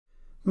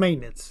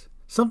Maintenance.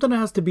 Something that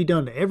has to be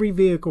done to every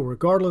vehicle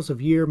regardless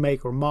of year,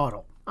 make, or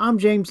model. I'm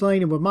James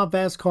Lane, and with my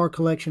vast car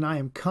collection, I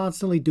am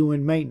constantly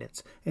doing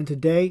maintenance. And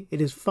today,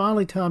 it is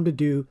finally time to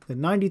do the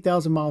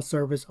 90,000 mile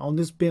service on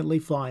this Bentley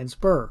Flying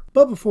Spur.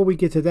 But before we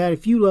get to that,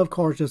 if you love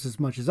cars just as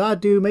much as I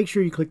do, make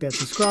sure you click that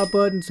subscribe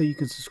button so you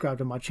can subscribe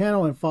to my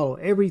channel and follow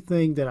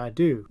everything that I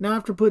do. Now,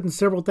 after putting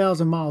several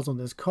thousand miles on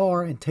this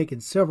car and taking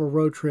several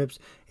road trips,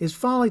 it's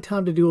finally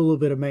time to do a little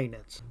bit of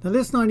maintenance. Now,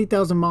 this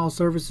 90,000 mile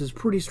service is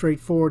pretty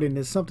straightforward and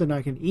is something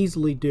I can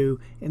easily do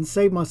and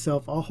save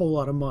myself a whole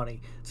lot of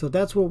money. So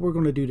that's what we're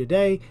going to do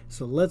today,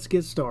 so let's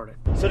get started.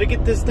 So to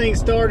get this thing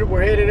started,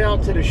 we're headed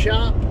out to the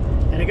shop,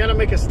 and I got to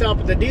make a stop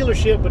at the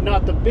dealership, but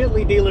not the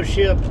Bentley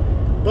dealership,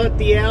 but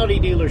the Audi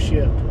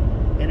dealership.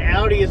 And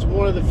Audi is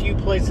one of the few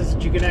places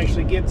that you can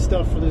actually get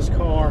stuff for this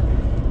car.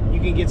 You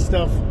can get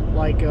stuff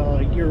like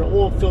your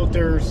oil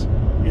filters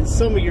and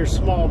some of your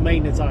small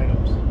maintenance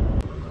items.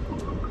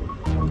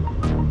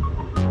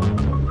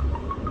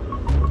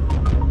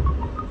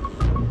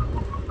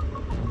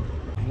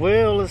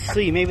 Well, let's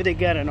see, maybe they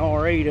got an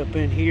R8 up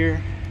in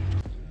here.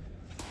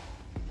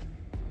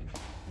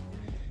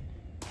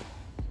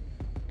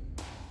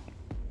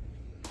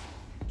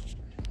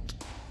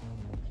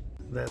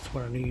 That's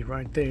what I need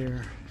right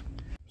there.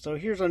 So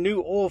here's a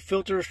new oil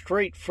filter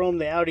straight from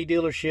the Audi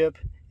dealership.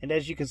 And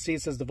as you can see,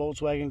 it says the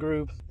Volkswagen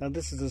Group. Now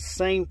this is the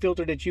same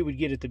filter that you would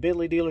get at the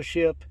Bentley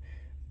dealership,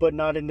 but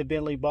not in the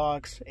Bentley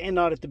box and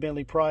not at the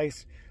Bentley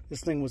price.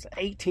 This thing was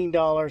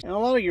 $18. And a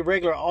lot of your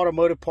regular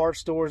automotive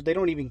parts stores, they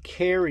don't even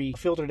carry a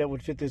filter that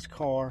would fit this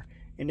car.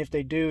 And if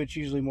they do, it's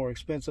usually more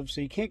expensive. So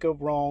you can't go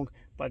wrong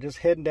by just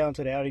heading down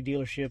to the Audi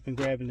dealership and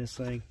grabbing this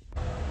thing.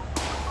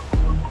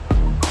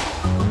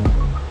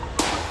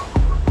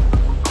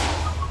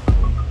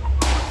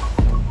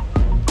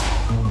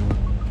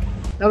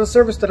 Now the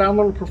service that I'm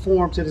going to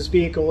perform to this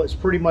vehicle is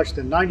pretty much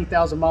the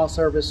 90,000 mile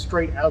service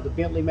straight out of the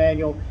Bentley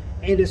manual,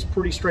 and it's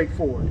pretty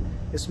straightforward.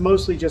 It's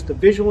mostly just a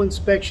visual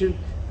inspection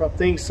of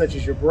things such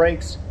as your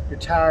brakes, your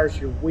tires,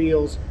 your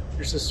wheels,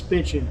 your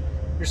suspension,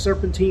 your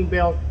serpentine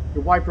belt,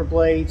 your wiper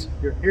blades,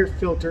 your air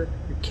filter,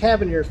 your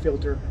cabin air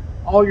filter,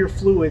 all your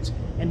fluids,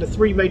 and the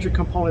three major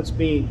components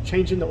being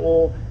changing the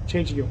oil,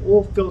 changing your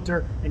oil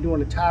filter, and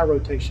doing a tire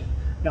rotation.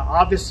 Now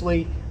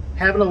obviously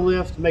having a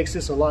lift makes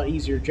this a lot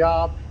easier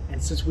job,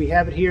 and since we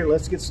have it here,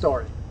 let's get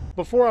started.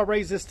 Before I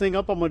raise this thing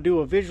up, I'm going to do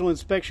a visual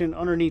inspection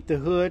underneath the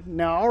hood.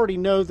 Now I already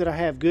know that I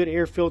have good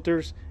air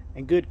filters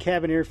and good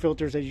cabin air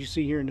filters, as you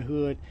see here in the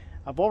hood.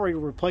 I've already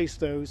replaced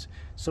those,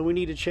 so we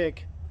need to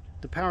check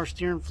the power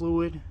steering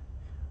fluid,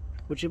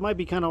 which it might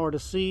be kind of hard to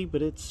see,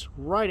 but it's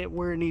right at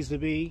where it needs to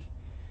be.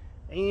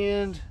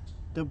 And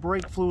the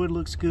brake fluid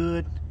looks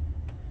good.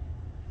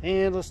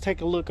 And let's take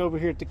a look over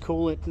here at the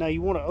coolant. Now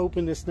you want to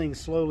open this thing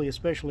slowly,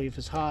 especially if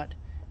it's hot,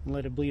 and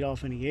let it bleed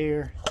off any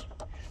air.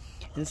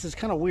 And this is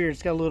kind of weird.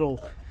 It's got a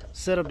little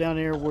setup down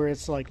there where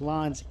it's like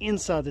lines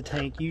inside the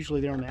tank.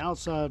 Usually they're on the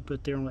outside,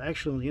 but they're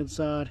actually on the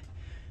inside.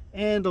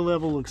 And the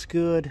level looks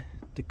good.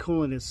 The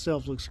coolant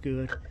itself looks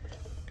good.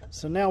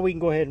 So now we can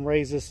go ahead and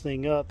raise this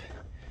thing up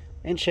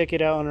and check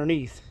it out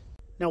underneath.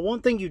 Now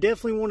one thing you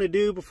definitely want to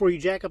do before you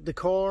jack up the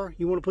car,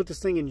 you want to put this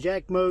thing in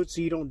jack mode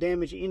so you don't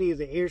damage any of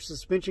the air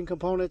suspension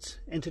components.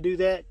 And to do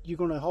that, you're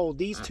going to hold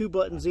these two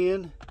buttons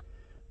in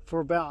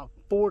for about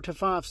 4 to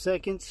 5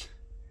 seconds.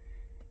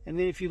 And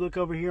then if you look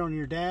over here on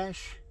your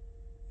dash,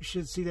 you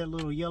should see that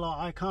little yellow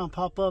icon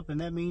pop up, and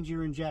that means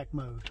you're in jack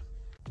mode.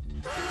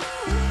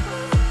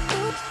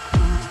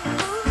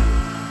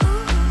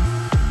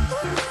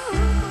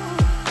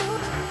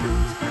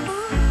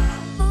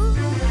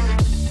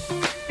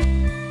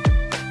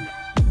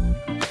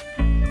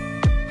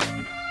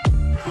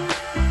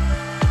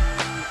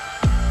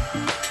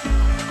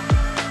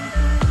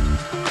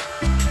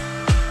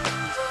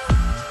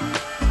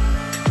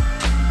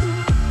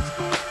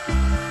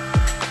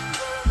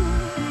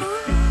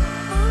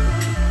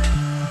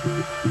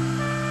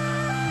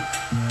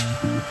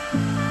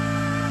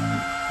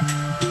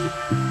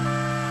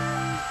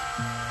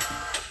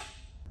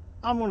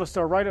 I'm going to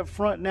start right up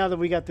front now that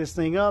we got this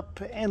thing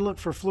up and look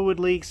for fluid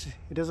leaks.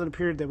 It doesn't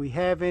appear that we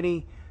have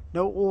any.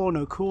 No oil,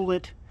 no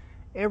coolant.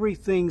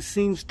 Everything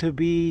seems to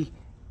be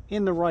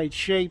in the right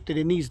shape that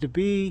it needs to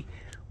be.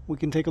 We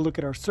can take a look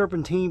at our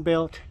serpentine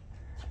belt,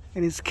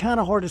 and it's kind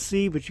of hard to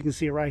see, but you can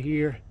see it right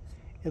here.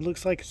 It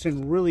looks like it's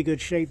in really good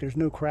shape. There's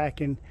no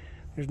cracking.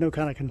 There's no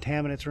kind of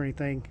contaminants or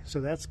anything,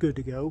 so that's good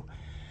to go.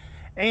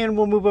 And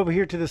we'll move over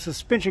here to the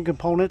suspension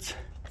components.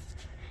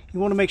 You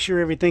want to make sure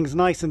everything's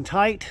nice and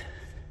tight.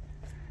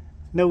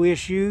 No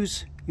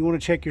issues. You want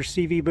to check your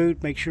CV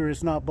boot, make sure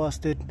it's not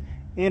busted,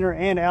 inner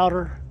and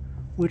outer,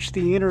 which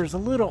the inner is a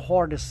little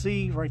hard to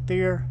see right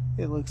there.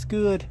 It looks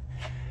good.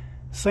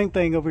 Same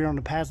thing over here on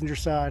the passenger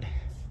side.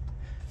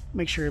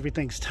 Make sure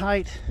everything's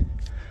tight.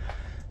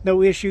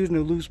 No issues,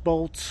 no loose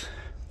bolts,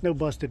 no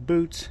busted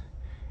boots.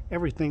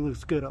 Everything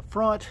looks good up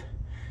front.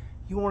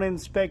 You want to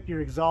inspect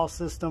your exhaust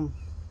system,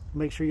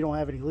 make sure you don't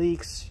have any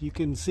leaks. You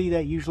can see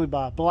that usually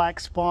by black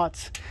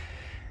spots.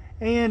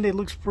 and it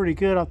looks pretty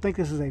good. I think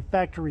this is a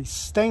factory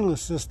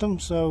stainless system,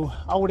 so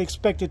I would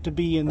expect it to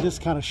be in this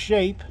kind of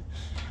shape.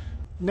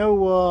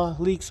 No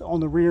leaks on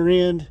the rear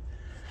end,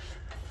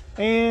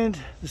 and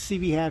the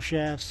CV half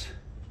shafts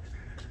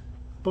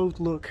both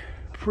look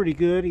pretty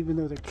good, even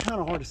though they're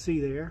kind of hard to see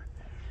there.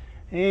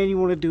 And you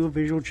want to do a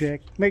visual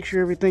check, make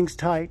sure everything's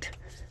tight,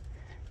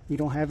 you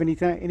don't have any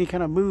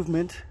kind of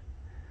movement.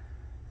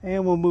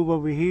 And we'll move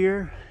over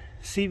here.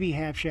 CV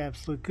half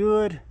shafts look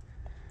good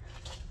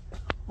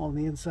on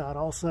the inside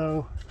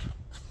also.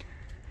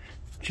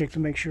 Check to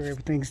make sure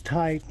everything's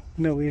tight,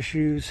 no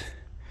issues.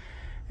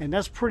 And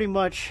that's pretty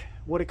much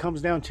what it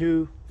comes down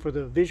to for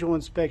the visual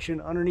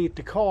inspection underneath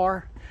the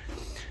car.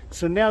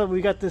 So now that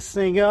we got this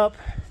thing up,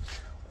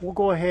 we'll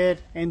go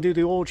ahead and do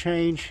the oil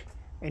change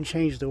and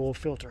change the oil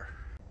filter.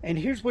 And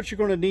here's what you're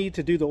going to need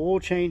to do the oil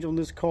change on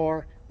this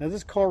car. Now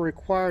this car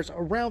requires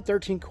around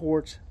 13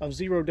 quarts of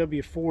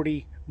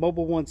 0W40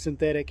 Mobil 1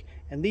 synthetic,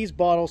 and these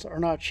bottles are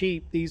not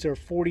cheap. These are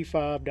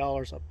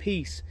 $45 a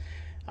piece.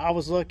 I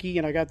was lucky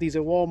and I got these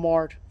at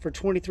Walmart for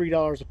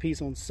 $23 a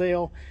piece on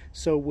sale.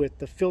 So with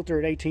the filter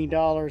at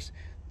 $18,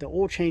 the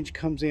oil change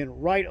comes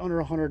in right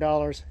under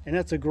 $100, and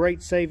that's a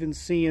great savings,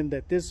 seeing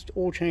that this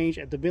oil change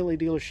at the Bentley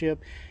dealership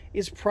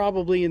is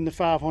probably in the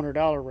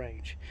 $500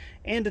 range.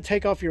 And to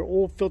take off your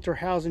oil filter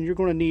housing, you're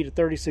going to need a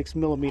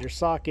 36mm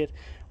socket.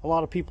 A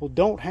lot of people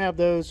don't have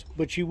those,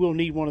 but you will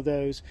need one of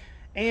those.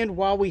 And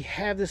while we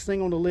have this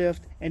thing on the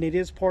lift and it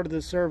is part of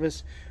the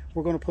service,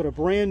 we're going to put a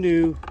brand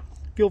new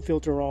fuel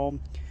filter on.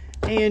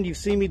 And you've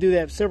seen me do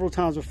that several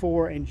times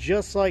before, and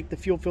just like the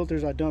fuel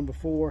filters I've done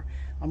before,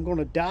 I'm going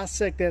to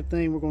dissect that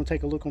thing. We're going to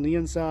take a look on the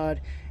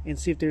inside and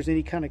see if there's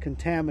any kind of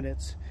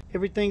contaminants.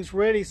 Everything's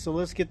ready, so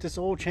let's get this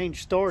oil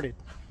change started.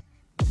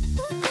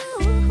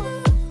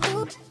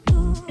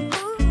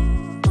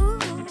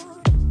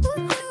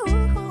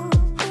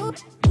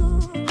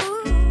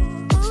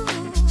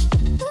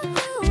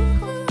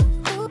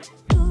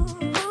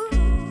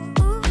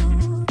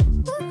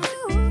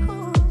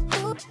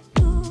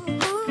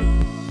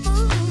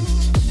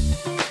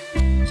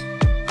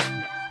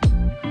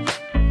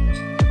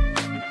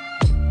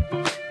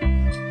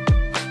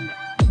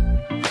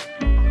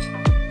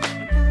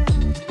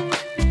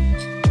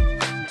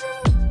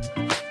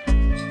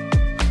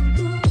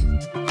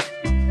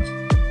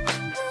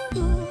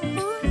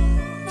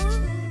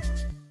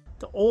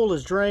 Oil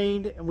is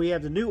drained and we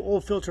have the new oil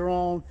filter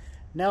on.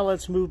 Now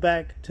let's move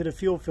back to the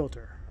fuel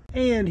filter.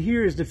 And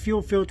here is the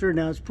fuel filter.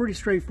 Now it's pretty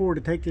straightforward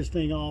to take this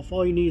thing off.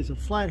 All you need is a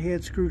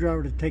flathead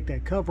screwdriver to take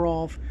that cover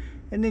off,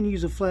 and then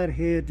use a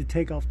flathead to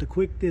take off the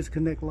quick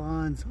disconnect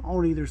lines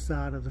on either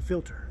side of the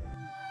filter.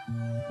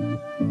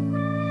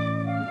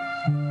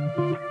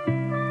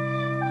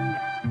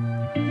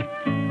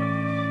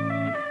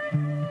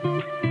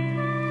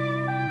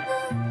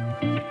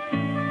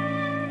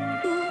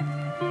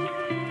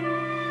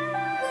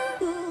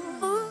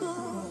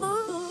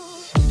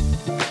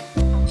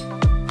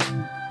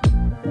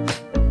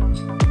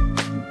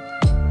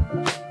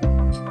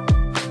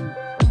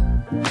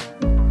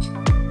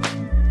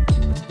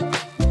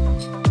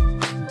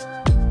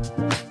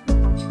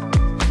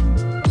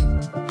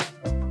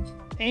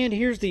 And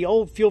here's the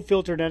old fuel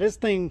filter. Now this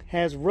thing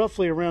has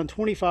roughly around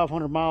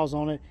 2,500 miles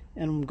on it,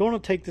 and I'm going to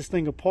take this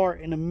thing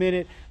apart in a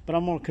minute, but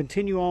I'm going to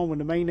continue on with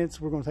the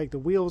maintenance. We're going to take the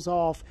wheels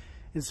off,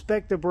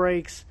 inspect the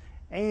brakes,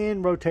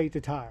 and rotate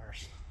the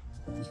tires.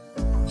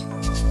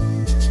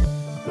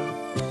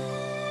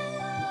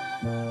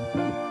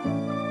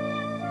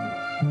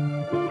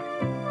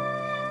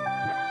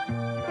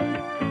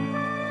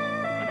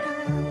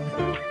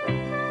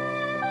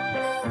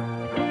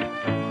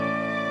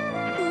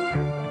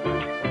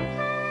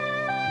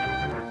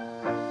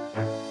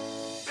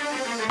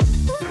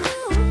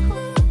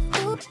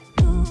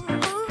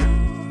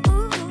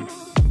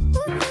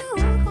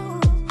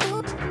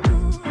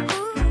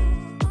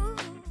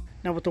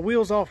 Now with the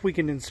wheels off, we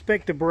can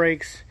inspect the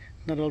brakes.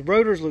 Now the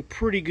rotors look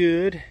pretty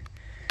good,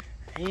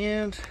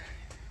 and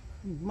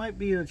might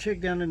be a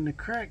check down in the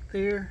crack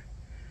there.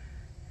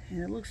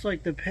 And it looks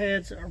like the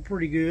pads are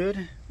pretty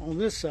good on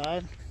this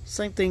side.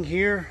 Same thing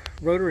here,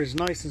 rotor is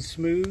nice and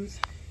smooth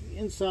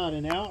inside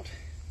and out.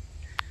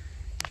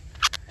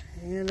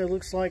 And it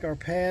looks like our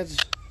pads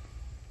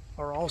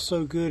are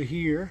also good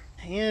here.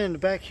 And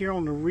back here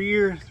on the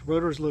rear, the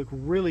rotors look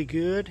really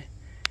good,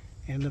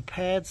 and the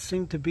pads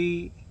seem to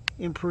be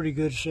in pretty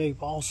good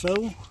shape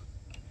also,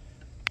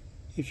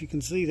 if you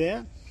can see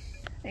that.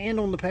 And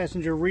on the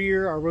passenger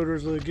rear, our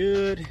rotors look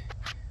good,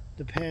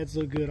 the pads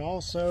look good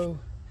also.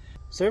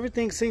 So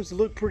everything seems to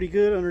look pretty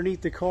good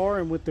underneath the car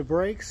and with the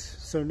brakes.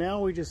 So now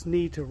we just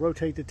need to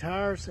rotate the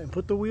tires and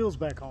put the wheels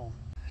back on.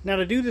 Now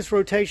to do this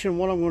rotation,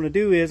 what I'm going to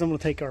do is I'm going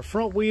to take our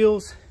front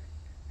wheels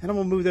and I'm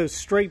going to move those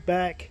straight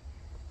back,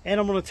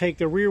 and I'm going to take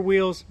the rear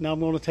wheels. Now I'm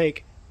going to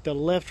take the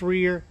left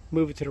rear,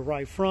 move it to the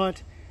right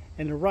front,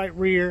 and the right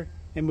rear,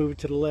 and move it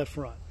to the left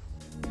front.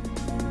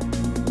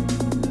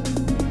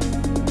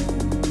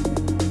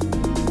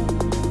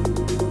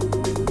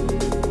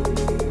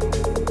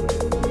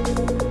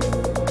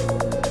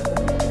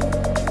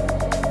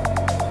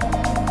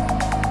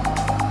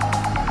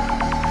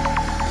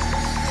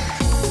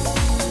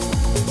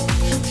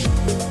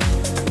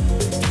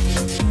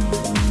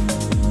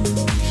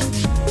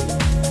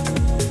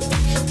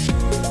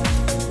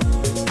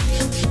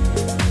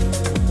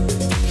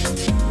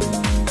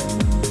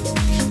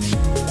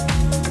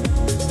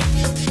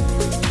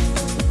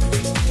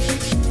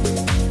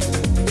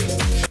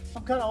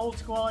 old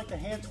school, I like to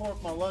hand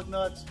torque my lug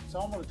nuts, so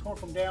I'm going to torque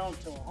them down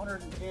to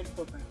 110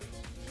 foot-pounds.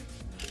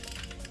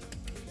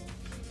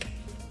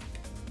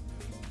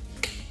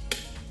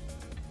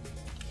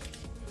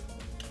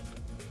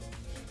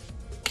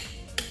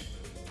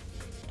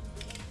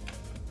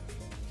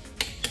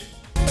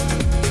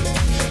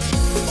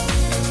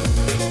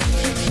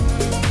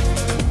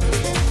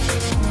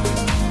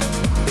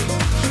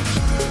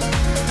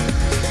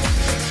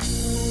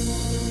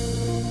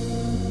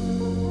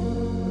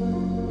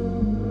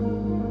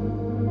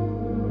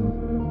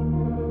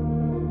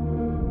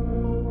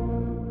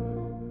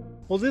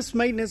 Well, this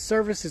maintenance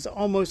service is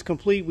almost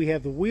complete. We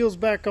have the wheels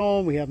back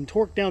on, we have them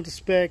torqued down to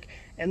spec,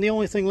 and the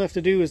only thing left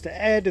to do is to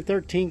add the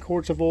 13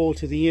 quarts of oil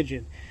to the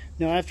engine.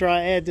 Now, after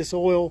I add this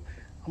oil,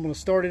 I'm going to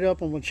start it up.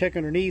 I'm going to check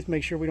underneath,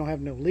 make sure we don't have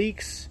no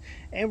leaks,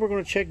 and we're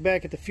going to check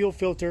back at the fuel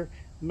filter,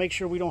 make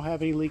sure we don't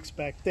have any leaks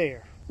back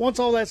there. Once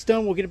all that's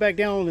done, we'll get it back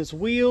down on its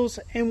wheels,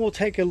 and we'll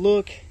take a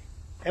look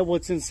at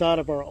what's inside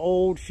of our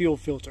old fuel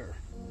filter.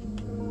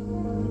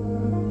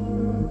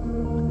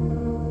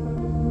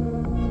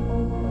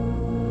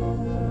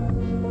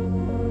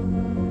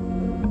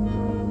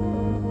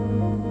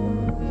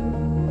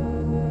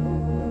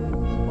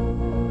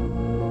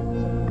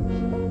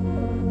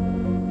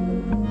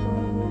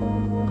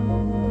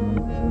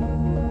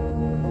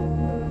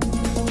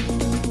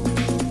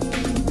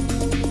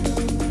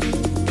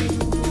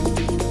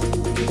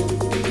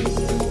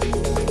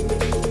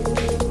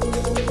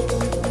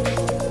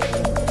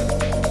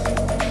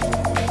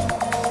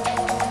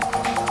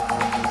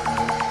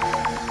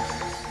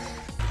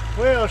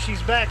 Well,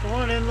 she's back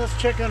running. Let's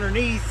check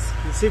underneath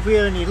and see if we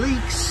have any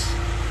leaks.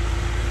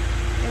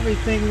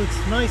 Everything looks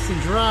nice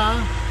and dry.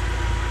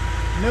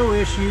 No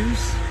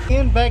issues.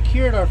 And back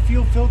here at our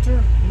fuel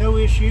filter, no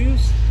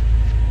issues.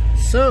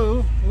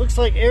 So, looks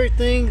like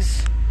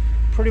everything's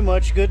pretty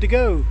much good to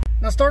go.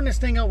 Now, starting this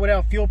thing up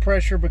without fuel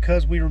pressure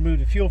because we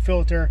removed the fuel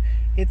filter,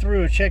 it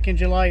threw a check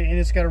engine light and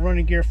it's got a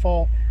running gear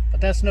fault.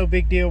 But that's no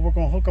big deal. We're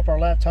going to hook up our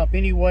laptop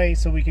anyway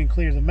so we can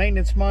clear the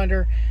maintenance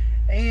minder,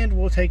 and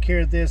we'll take care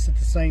of this at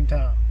the same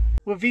time.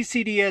 With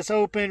VCDS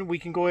open, we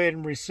can go ahead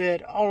and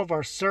reset all of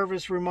our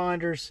service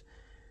reminders,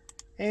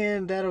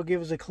 and that'll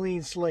give us a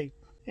clean slate.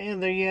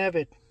 And there you have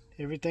it.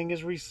 Everything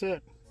is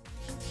reset.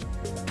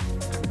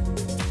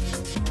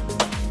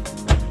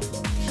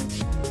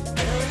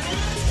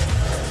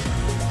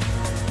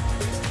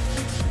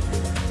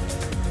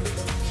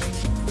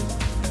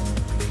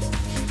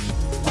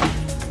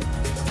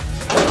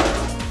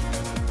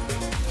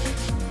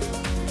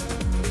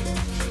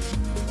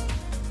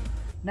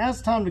 Now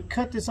it's time to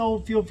cut this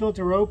old fuel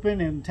filter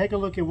open and take a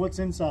look at what's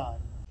inside.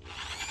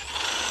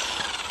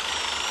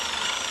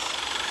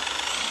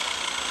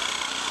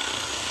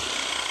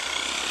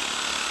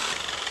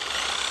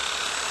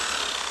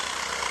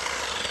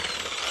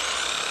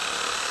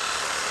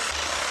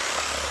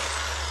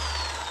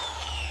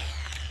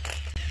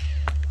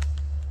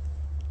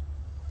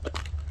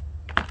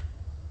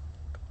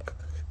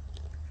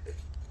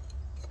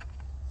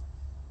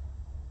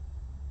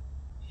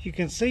 You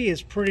can see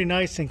it's pretty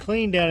nice and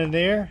clean down in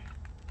there.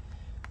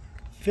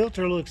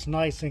 Filter looks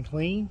nice and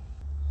clean.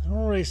 I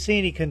don't really see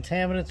any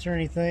contaminants or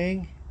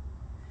anything.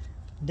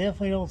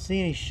 Definitely don't see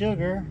any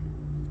sugar,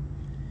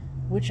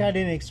 which I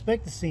didn't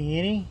expect to see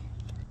any.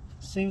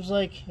 Seems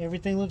like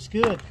everything looks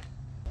good.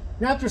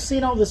 Now, after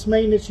seeing all this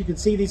maintenance, you can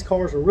see these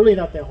cars are really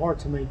not that hard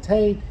to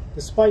maintain,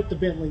 despite the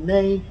Bentley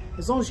name,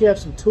 as long as you have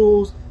some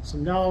tools,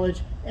 some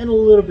knowledge, and a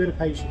little bit of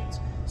patience.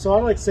 So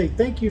I'd like to say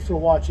thank you for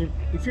watching.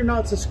 If you're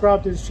not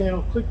subscribed to this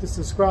channel, click the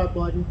subscribe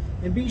button,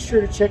 and be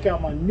sure to check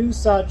out my new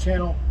side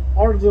channel,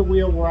 Art of the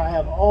Wheel, where I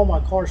have all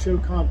my car show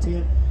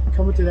content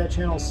coming to that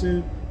channel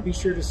soon. Be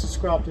sure to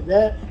subscribe to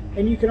that,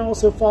 and you can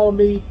also follow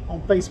me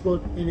on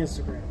Facebook and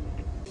Instagram.